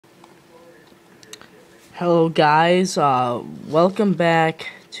Hello guys, welcome back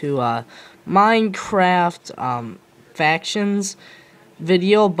to Minecraft factions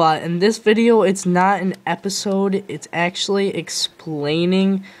video, but in this video it's not an episode, it's actually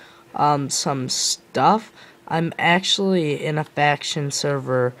explaining some stuff. I'm actually in a faction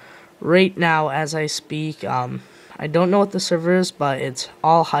server right now as I speak. I don't know what the server is, but it's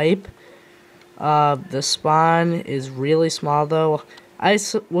all hype. The spawn is really small though. I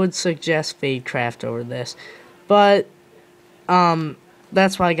would suggest Fadecraft over this, but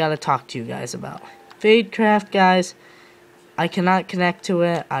that's what I gotta talk to you guys about. Fadecraft, guys, I cannot connect to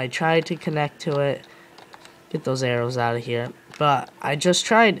it. I tried to connect to it. Get those arrows out of here. But I just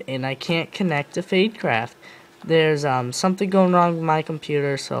tried and I can't connect to Fadecraft. There's something going wrong with my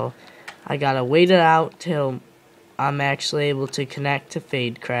computer, so I gotta wait it out till I'm actually able to connect to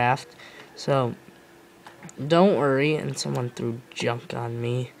Fadecraft. So don't worry. And someone threw junk on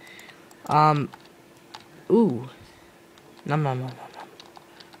me. Ooh. No.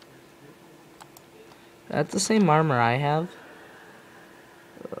 That's the same armor I have.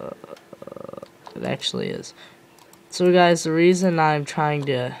 It actually is. So guys, the reason I'm trying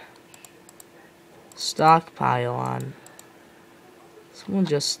to stockpile on.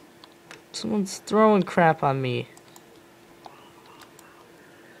 Someone's throwing crap on me.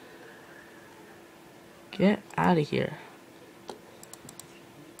 Get out of here.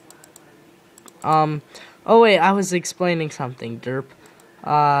 Oh wait, I was explaining something, derp.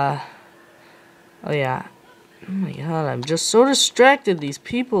 Oh yeah. Oh my god, I'm just so distracted, these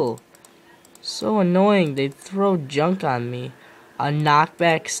people. So annoying, they throw junk on me. A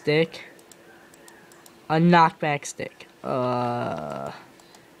knockback stick. A knockback stick. Don't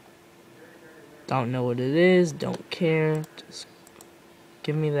know what it is, don't care. Just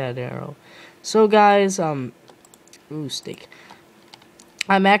give me that arrow. So guys, ooh, steak.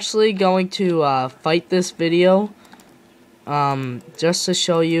 I'm actually going to fight this video, just to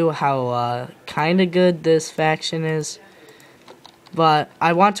show you how kind of good this faction is. But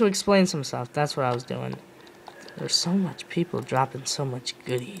I want to explain some stuff. That's what I was doing. There's so much people dropping so much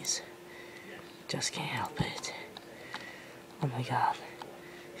goodies. Just can't help it. Oh my god.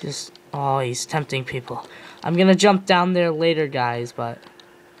 Oh, he's tempting people. I'm gonna jump down there later, guys, but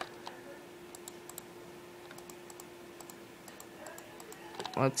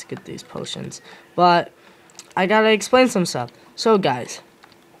let's get these potions. But I gotta explain some stuff. So guys,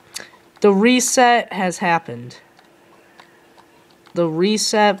 the reset has happened. The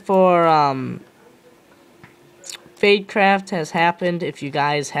reset for Fadecraft has happened. If you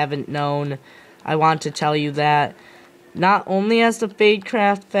guys haven't known, I want to tell you that. Not only has the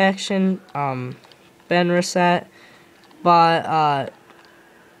Fadecraft faction been reset, but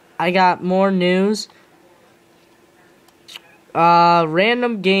I got more news.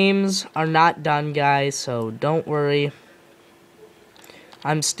 Random games are not done, guys, so don't worry.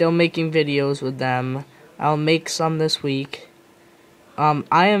 I'm still making videos with them. I'll make some this week.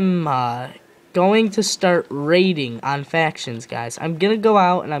 I am going to start raiding on factions, guys. I'm gonna go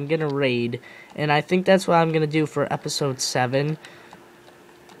out and I'm gonna raid, and I think that's what I'm gonna do for episode 7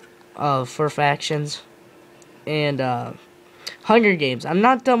 for factions. And Hunger Games. I'm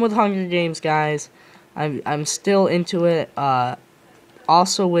not done with Hunger Games, guys. I'm still into it.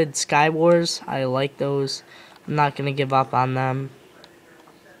 Also with Sky Wars, I like those. I'm not gonna give up on them.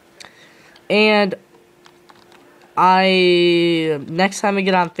 And next time I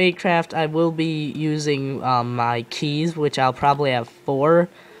get on Fadecraft, I will be using my keys, which I'll probably have 4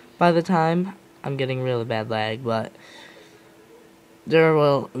 by the time. I'm getting really bad lag, but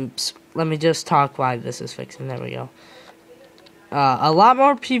oops. Let me just talk why this is fixing. There we go. A lot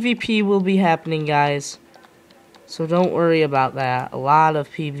more PvP will be happening, guys. So don't worry about that. A lot of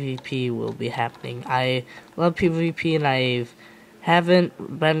PvP will be happening. I love PvP, and I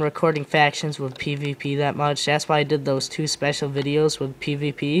haven't been recording factions with PvP that much. That's why I did those 2 special videos with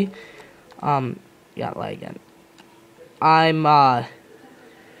PvP. Got lag again.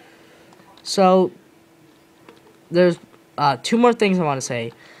 So there's 2 more things I want to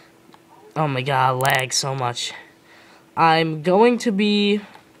say. Oh my god, lag so much. I'm going to be,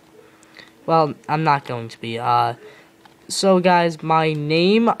 well, I'm not going to be, so guys, my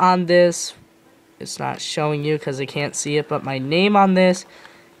name on this, it's not showing you because I can't see it, but my name on this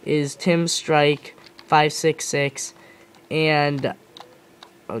is TimStrike566, and,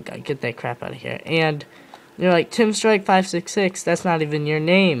 oh god, get that crap out of here, and you're like, TimStrike566, that's not even your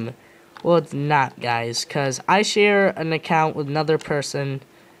name. Well, it's not, guys, because I share an account with another person,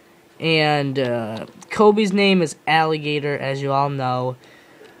 and Kobe's name is Alligator, as you all know.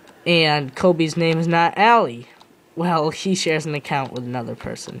 And Kobe's name is not Allie. Well, he shares an account with another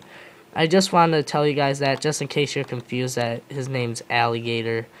person. I just wanted to tell you guys that, just in case you're confused that his name's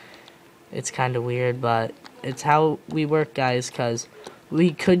Alligator. It's kind of weird, but it's how we work, guys, because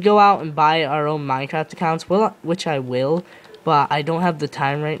we could go out and buy our own Minecraft accounts, well, which I will, but I don't have the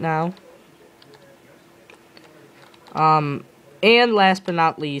time right now. And last but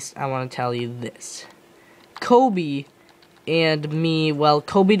not least, I want to tell you this. Kobe and me, well,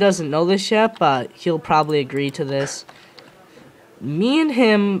 Kobe doesn't know this yet, but he'll probably agree to this. Me and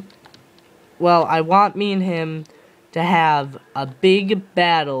him, well, I want me and him to have a big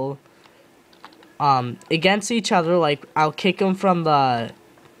battle against each other. Like, I'll kick him from the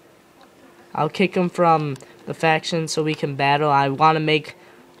faction so we can battle. I want to make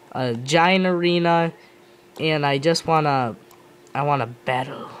a giant arena, and I want to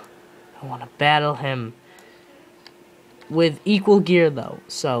battle him with equal gear, though.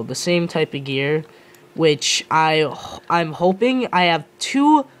 So the same type of gear, which I'm hoping I have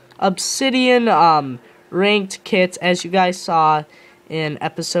 2 Obsidian ranked kits, as you guys saw in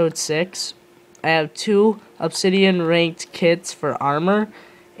episode 6. I have 2 Obsidian ranked kits for armor,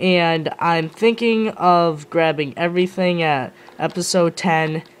 and I'm thinking of grabbing everything at episode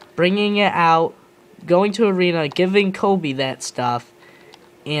 10, bringing it out, going to arena, giving Kobe that stuff,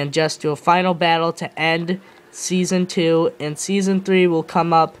 and just do a final battle to end season 2, and season 3 will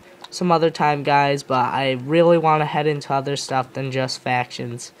come up some other time, guys, but I really want to head into other stuff than just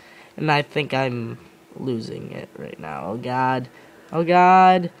factions, and I think I'm losing it right now. Oh god,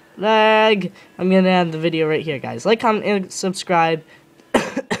 lag. I'm gonna end the video right here, guys. Like, comment, and subscribe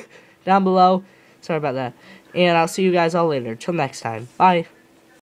down below. Sorry about that, and I'll see you guys all later. Till next time, bye.